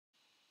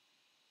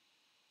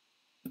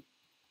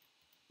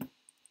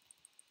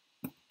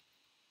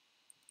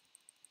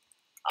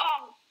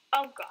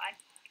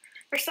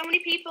There's so many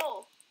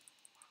people.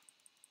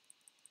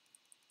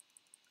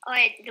 Oh,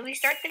 wait, did we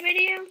start the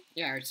video?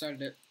 Yeah, I already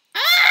started it. Ah,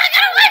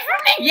 get away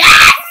from me!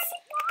 Yes!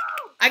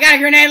 I got a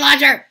grenade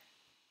launcher!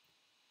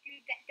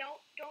 Dude,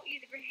 don't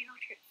use a grenade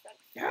launcher. It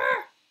sucks.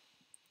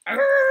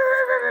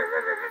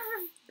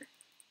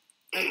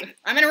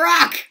 I'm in a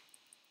rock!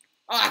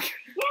 Oh.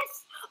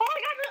 Yes! Oh,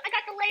 I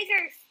got the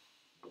lasers!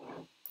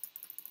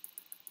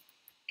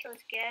 Kill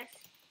this gas.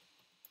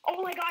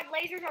 Oh my god,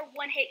 lasers are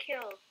one-hit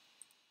kills.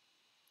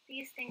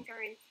 These things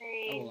are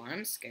insane. Oh,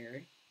 I'm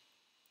scared.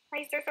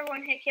 Lasers are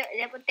one-hit kill,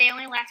 but they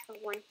only last for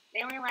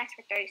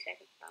 30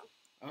 seconds though.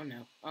 Oh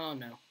no, oh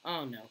no,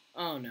 oh no,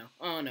 oh no,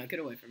 oh no, get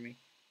away from me.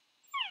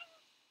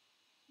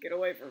 Get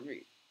away from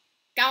me.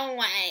 Go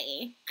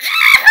away.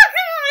 Ah,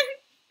 come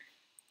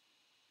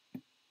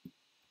on.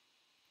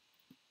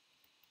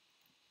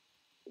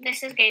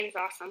 This game's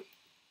awesome.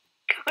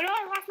 Oh no,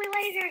 I lost my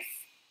lasers.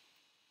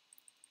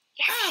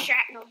 Yes, oh,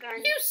 shrapnel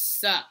gun. You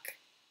suck.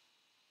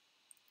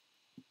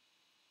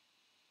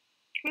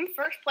 I'm in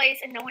first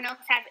place and no one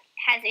else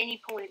has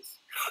any points.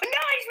 Oh, no,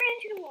 I just ran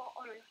into the wall.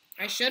 Oh no.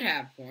 I should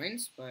have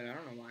points, but I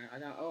don't know why.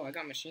 I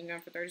got machine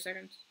gun for 30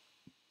 seconds.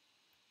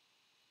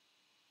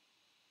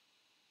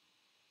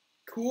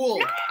 Cool.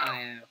 No!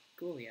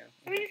 Coolio.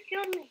 Somebody just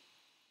killed me.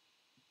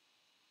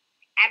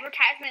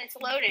 Advertisement, it's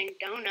loading.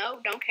 Don't know,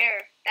 don't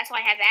care. That's why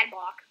I have ad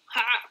block.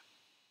 Ha!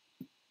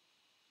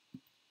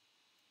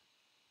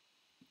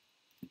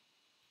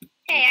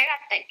 Hey, I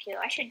got that kill.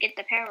 I should get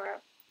the power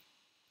up.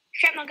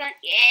 Shrapnel gun.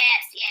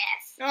 Yes,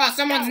 yes. Oh,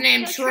 someone's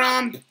named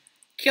Trump.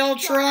 Kill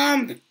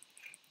Trump.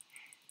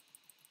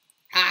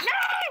 Ha.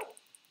 No!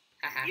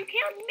 Ha. You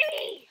killed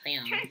me.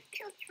 Damn. Trying to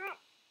kill Trump.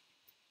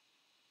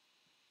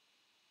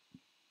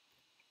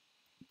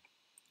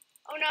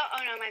 Oh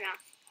no, my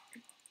mouse.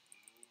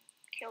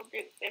 Killed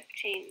Duke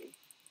 15.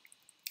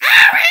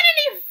 Ah, ran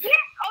into you.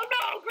 Yeah. Oh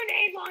no,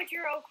 grenade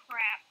launcher. Oh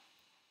crap.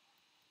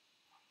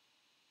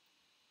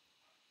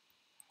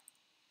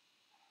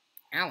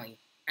 Owie.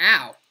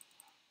 Ow.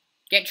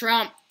 Get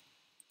Trump.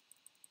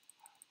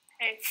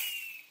 Okay.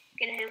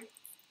 Get him.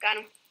 Got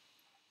him.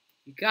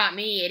 You got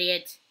me,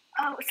 idiot.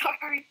 Oh,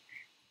 sorry.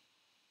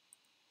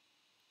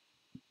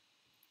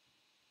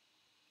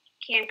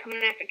 Okay, I'm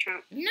coming after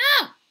Trump.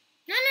 No.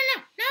 No,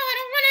 I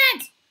don't want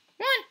ads.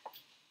 One.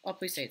 Oh,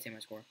 please say it's in my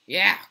score.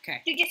 Yeah,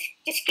 okay. Dude,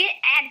 just get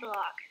ad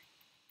block.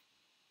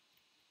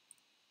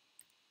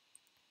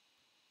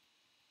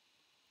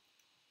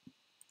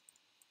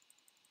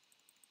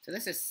 So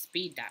this is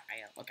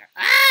speed.io. Okay.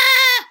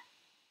 Ah!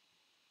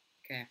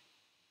 Okay.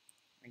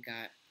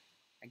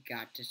 I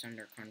got this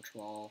under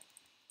control.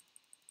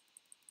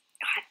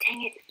 God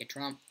dang it. Get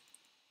Trump.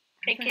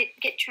 Okay,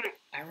 get Trump.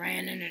 I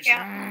ran into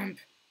Yeah. Trump.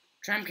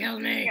 Trump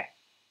killed me. Yeah.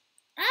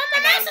 Oh,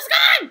 my mouse is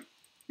gone!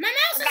 My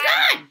mouse is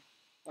gone!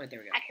 Oh, there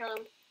we go. I killed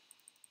him.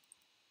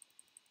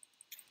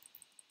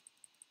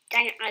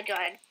 Dang it, I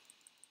died.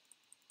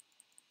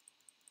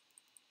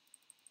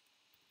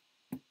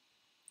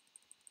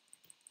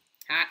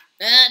 Ha.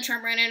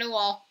 Trump ran into a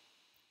wall.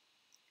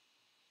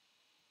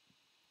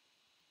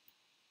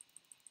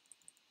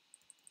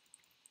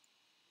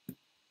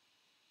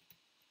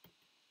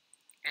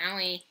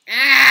 Owie.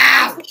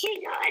 Ow!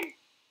 Machine gun!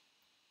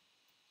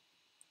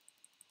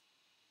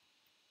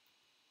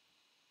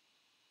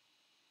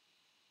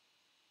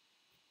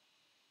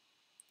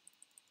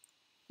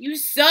 You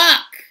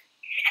suck!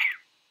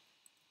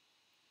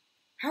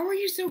 How are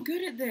you so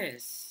good at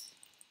this?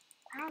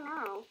 I don't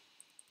know.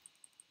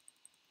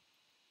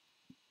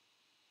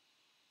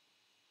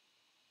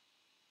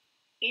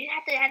 You just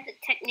have to have the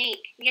technique.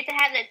 You have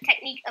to have the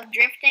technique of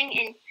drifting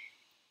and,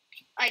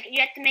 like,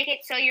 you have to make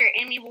it so your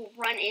enemy will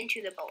run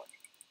into the bullet.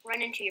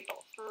 Run into your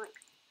bullet. So, like,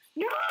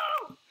 no!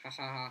 Ha ha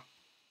ha.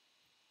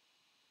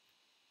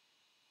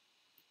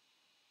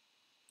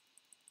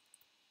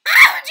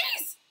 Oh,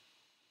 jeez!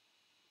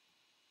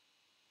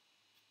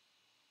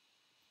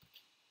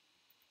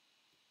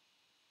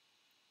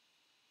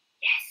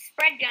 Yes,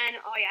 spread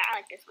gun. Oh, yeah, I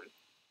like this one.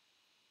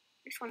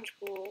 This one's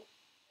cool.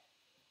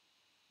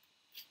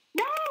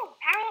 No!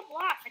 Power up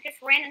lost. I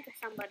just ran into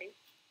somebody.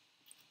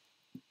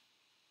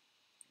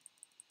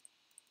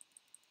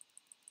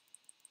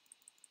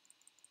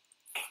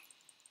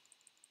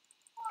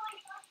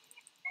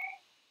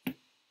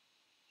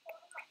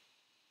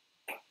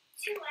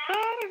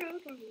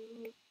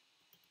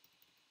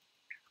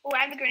 Oh, I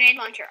have a grenade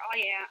launcher. Oh,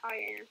 yeah. Oh,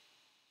 yeah.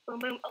 Boom,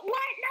 boom. Oh,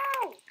 what?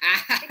 No!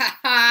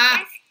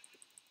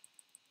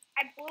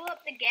 I blew up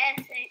the gas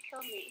and it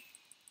killed me.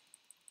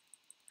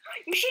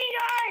 Machine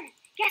gun!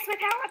 Yes, my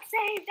power up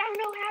saved. I don't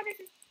know how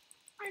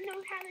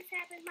this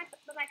happened.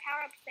 But my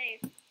power up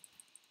saved.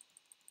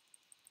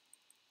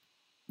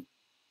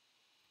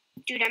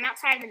 Dude, I'm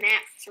outside of the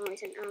map for some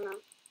reason. I don't know.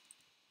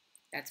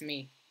 That's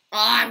me. Oh,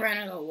 I ran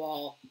into a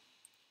wall.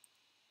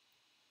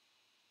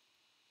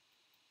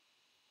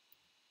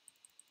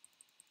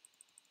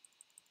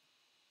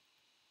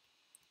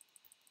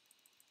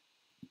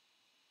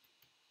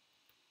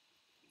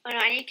 Oh no,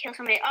 I need to kill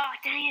somebody. Oh,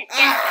 dang it.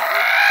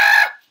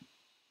 Ah!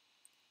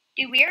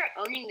 Dude, we are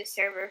owning the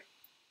server.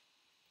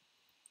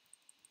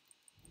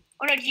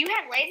 Oh no, do you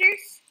have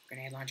lasers?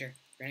 Grenade launcher.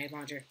 Grenade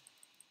launcher.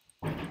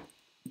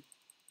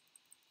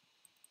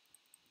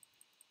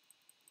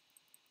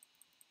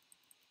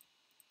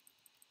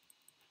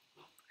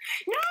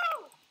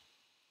 No!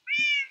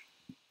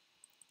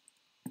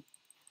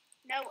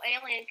 No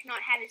alien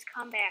cannot have his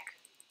comeback.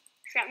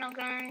 Shrapnel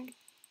gun.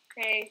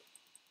 Okay.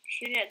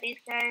 Shoot at these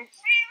guys.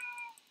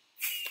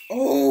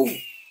 Oh!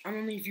 I'm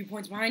only a few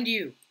points behind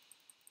you.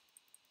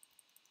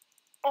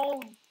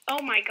 Oh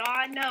my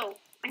god, no.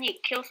 I need to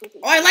kill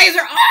something. Oh, I laser!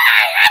 Oh,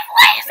 I have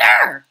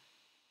laser!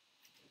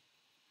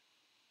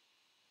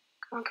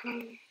 Come on, come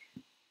on.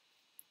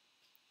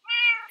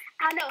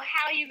 I don't know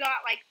how you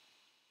got, like...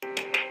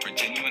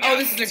 Oh,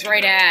 this is a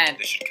great ad.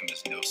 This should come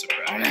as no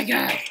surprise. Oh my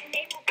god.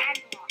 Enable ad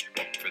block.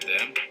 For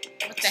them,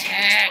 What this the is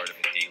heck? part of a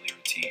daily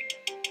routine.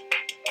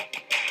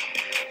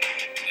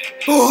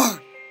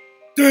 4,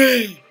 3,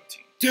 Routine.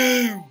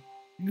 2,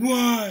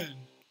 1.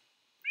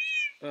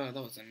 Oh, that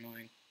was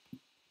annoying.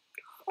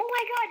 Oh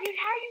my god, dude,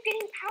 how are you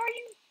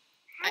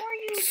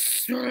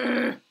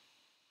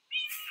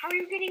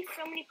getting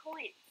so many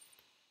points?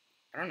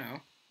 I don't know.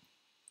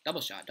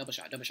 Double shot, double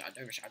shot, double shot,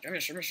 double shot, double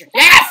shot, double shot.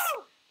 Yes!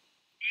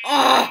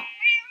 Oh!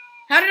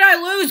 How did I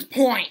lose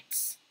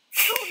points?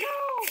 Oh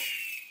no!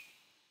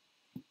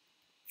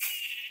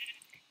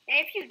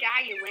 And if you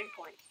die, you win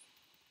points.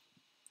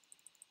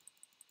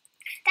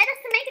 That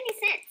doesn't make any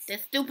sense. The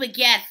stupid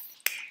yes.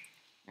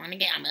 I'm gonna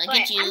get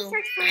Wait, you. I'm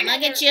searching for I'm gonna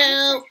another- get you.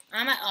 I'm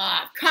I'm gonna,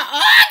 I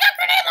got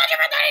grenade launcher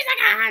for 30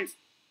 seconds.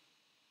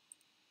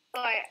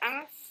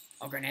 Alright,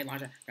 Oh, grenade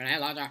launcher, grenade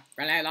launcher,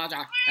 grenade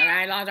launcher,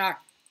 grenade launcher,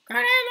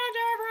 grenade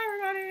launcher for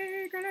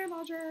everybody, grenade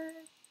launcher,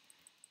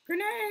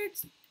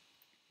 grenades.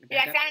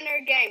 yeah, I found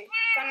another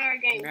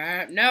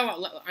game.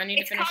 No, I need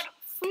It's to finish. called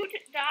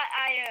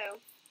Food.io.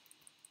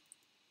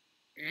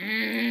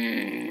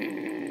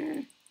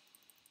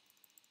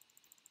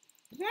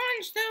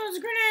 Launch those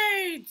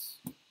grenades.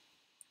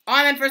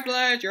 I'm in first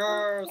place,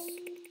 yours.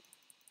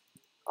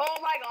 Oh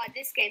my god,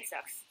 this game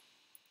sucks.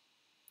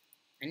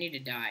 I need to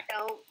die.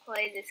 Don't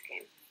play this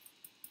game.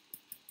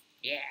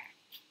 Yeah.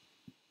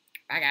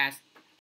 Bye, guys.